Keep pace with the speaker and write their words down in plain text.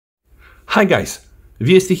Hi guys,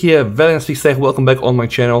 VST here, welcome back on my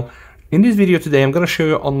channel. In this video today I'm gonna show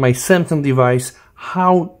you on my Samsung device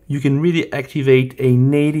how you can really activate a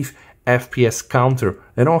native FPS counter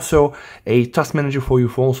and also a task manager for your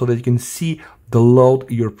phone so that you can see the load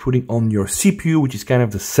you're putting on your CPU, which is kind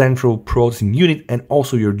of the central processing unit, and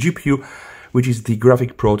also your GPU, which is the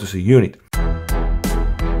graphic processor unit.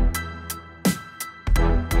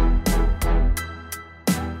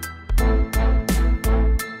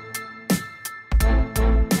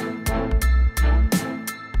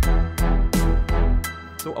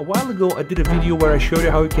 So a while ago I did a video where I showed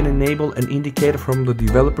you how you can enable an indicator from the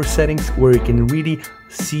developer settings where you can really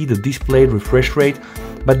see the displayed refresh rate,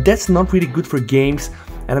 but that's not really good for games,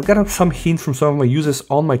 and I've got some hints from some of my users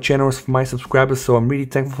on my channels, for my subscribers, so I'm really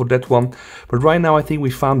thankful for that one. But right now I think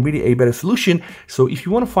we found really a better solution, so if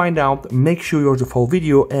you want to find out, make sure you watch the whole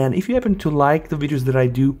video, and if you happen to like the videos that I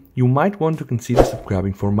do, you might want to consider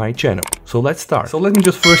subscribing for my channel. So let's start. So let me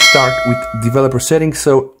just first start with developer settings.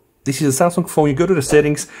 So this is a Samsung phone, you go to the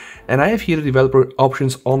settings, and I have here the developer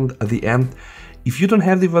options on the end. If you don't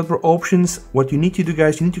have developer options, what you need to do,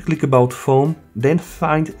 guys, you need to click about phone, then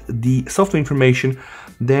find the software information,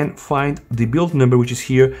 then find the build number, which is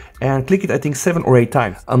here, and click it, I think 7 or 8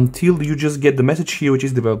 times until you just get the message here, which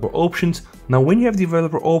is developer options. Now when you have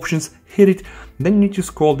developer options, hit it, then you need to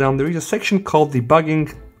scroll down. There is a section called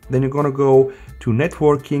debugging. Then you're gonna go to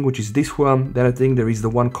networking, which is this one. Then I think there is the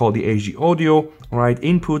one called the HD audio, all right,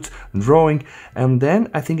 input, drawing, and then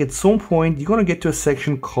I think at some point you're gonna get to a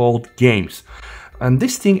section called games. And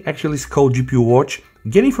this thing actually is called GPU Watch.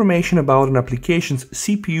 Get information about an application's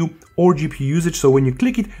CPU or GPU usage. So when you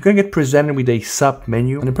click it, you're gonna get presented with a sub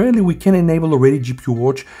menu. And apparently we can enable already GPU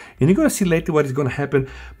Watch, and you're gonna see later what is gonna happen.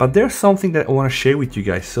 But there's something that I wanna share with you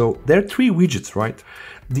guys. So there are 3 widgets, right?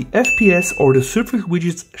 The FPS or the surface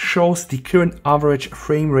widgets shows the current average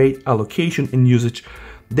frame rate allocation and usage.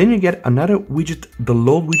 Then you get another widget, the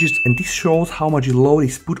load widget, and this shows how much load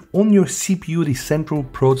is put on your CPU, the central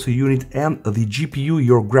processor unit, and the GPU,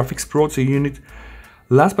 your graphics processor unit.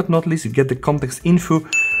 Last but not least, you get the context info,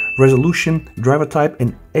 resolution, driver type,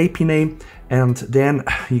 and AP name. And then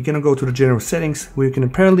you're gonna go to the general settings where you can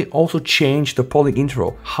apparently also change the polling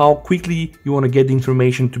interval, how quickly you wanna get the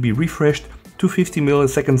information to be refreshed. 250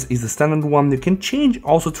 milliseconds is the standard one. You can change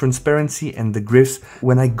also transparency and the glyphs.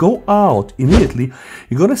 When I go out immediately,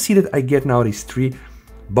 you're gonna see that I get now these 3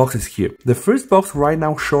 boxes here. The first box right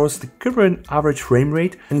now shows the current average frame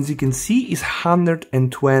rate, and as you can see is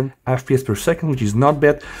 120 FPS per second, which is not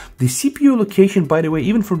bad. The CPU allocation, by the way,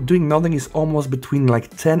 even for doing nothing, is almost between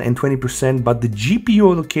like 10 and 20%, but the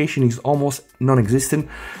GPU allocation is almost non-existent.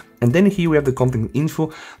 And then here we have the content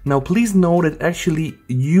info. Now please know that actually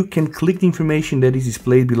you can click the information that is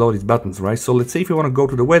displayed below these buttons, right? So let's say if you want to go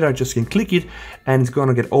to the weather, I just can click it and it's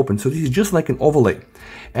gonna get open. So this is just like an overlay.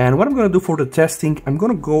 And what I'm gonna do for the testing, I'm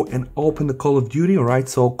gonna go and open the Call of Duty, all right?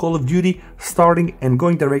 So Call of Duty starting and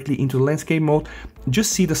going directly into landscape mode.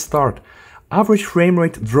 Just see the start. Average frame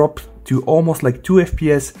rate dropped to almost like 2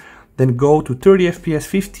 FPS, then go to 30 FPS,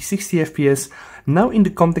 50, 60 FPS. Now in the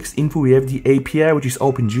context info we have the API, which is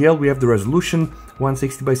OpenGL, we have the resolution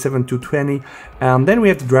 160 by 720, and then we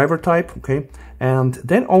have the driver type, okay? And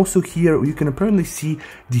then also here you can apparently see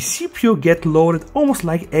the CPU get loaded almost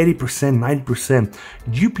like 80%, 90%.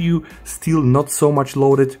 GPU still not so much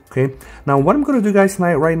loaded, okay? Now what I'm gonna do, guys,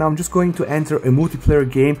 right now I'm just going to enter a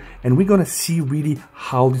multiplayer game, and we're gonna see really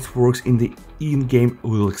how this works in the in-game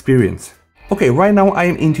real experience. Okay, right now I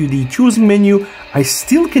am into the choosing menu. I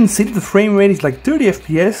still can see that the frame rate is like 30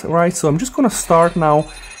 FPS, right? So I'm just gonna start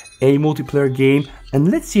now a multiplayer game,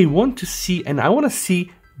 and let's see, I want to see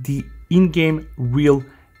the in-game real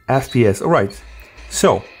FPS. All right,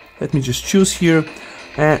 so let me just choose here,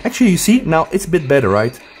 and actually you see now it's a bit better,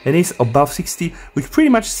 right? It is above 60, which pretty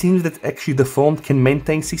much seems that actually the phone can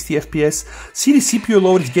maintain 60 FPS. See, the CPU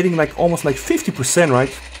load is getting like almost like 50%,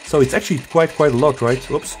 right? So it's actually quite a lot,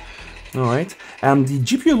 right? Oops. All right, and the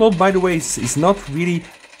GPU load, by the way, is not really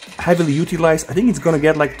heavily utilized. I think it's gonna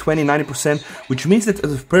get like 20-90%, which means that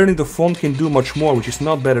apparently the phone can do much more, which is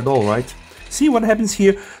not bad at all, right? See what happens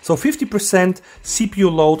here? So 50%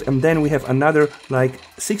 CPU load, and then we have another like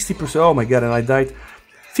 60%. Oh my god, and I died.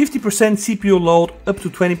 50% CPU load, up to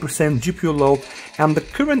 20% GPU load, and the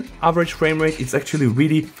current average frame rate is actually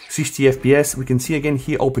really 60 FPS. We can see again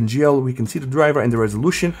here OpenGL, we can see the driver and the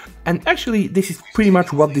resolution, and actually this is pretty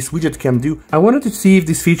much what this widget can do. I wanted to see if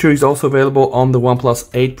this feature is also available on the OnePlus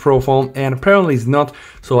 8 Pro phone, and apparently it's not.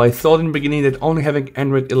 So I thought in the beginning that only having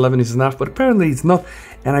Android 11 is enough, but apparently it's not.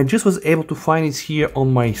 And I just was able to find it here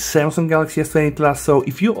on my Samsung Galaxy S20 Plus. So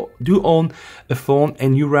if you do own a phone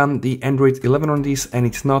and you run the Android 11 on this and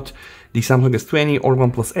it's it's not the Samsung S20 or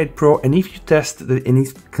OnePlus 8 Pro, and if you test it and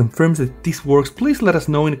it confirms that this works, please let us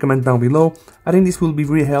know in the comment down below. I think this will be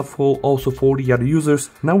really helpful also for the other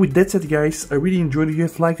users. Now with that said guys, I really enjoyed it if you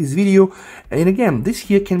have liked this video, and again, this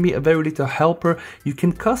here can be a very little helper. You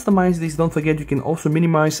can customize this, don't forget you can also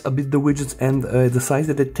minimize a bit the widgets and the size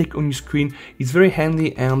that they take on your screen. It's very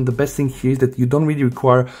handy, and the best thing here is that you don't really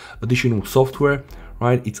require additional software.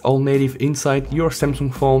 Right, it's all native inside your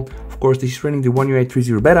Samsung phone. Of course, this is running the One UI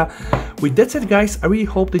 3.0 beta. With that said guys, I really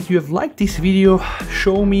hope that you have liked this video.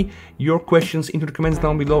 Show me your questions into the comments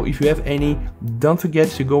down below if you have any. Don't forget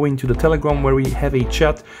to go into the Telegram where we have a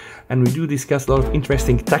chat and we do discuss a lot of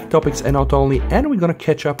interesting tech topics and not only, and we're gonna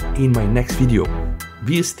catch up in my next video.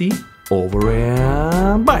 VST over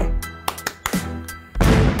and bye!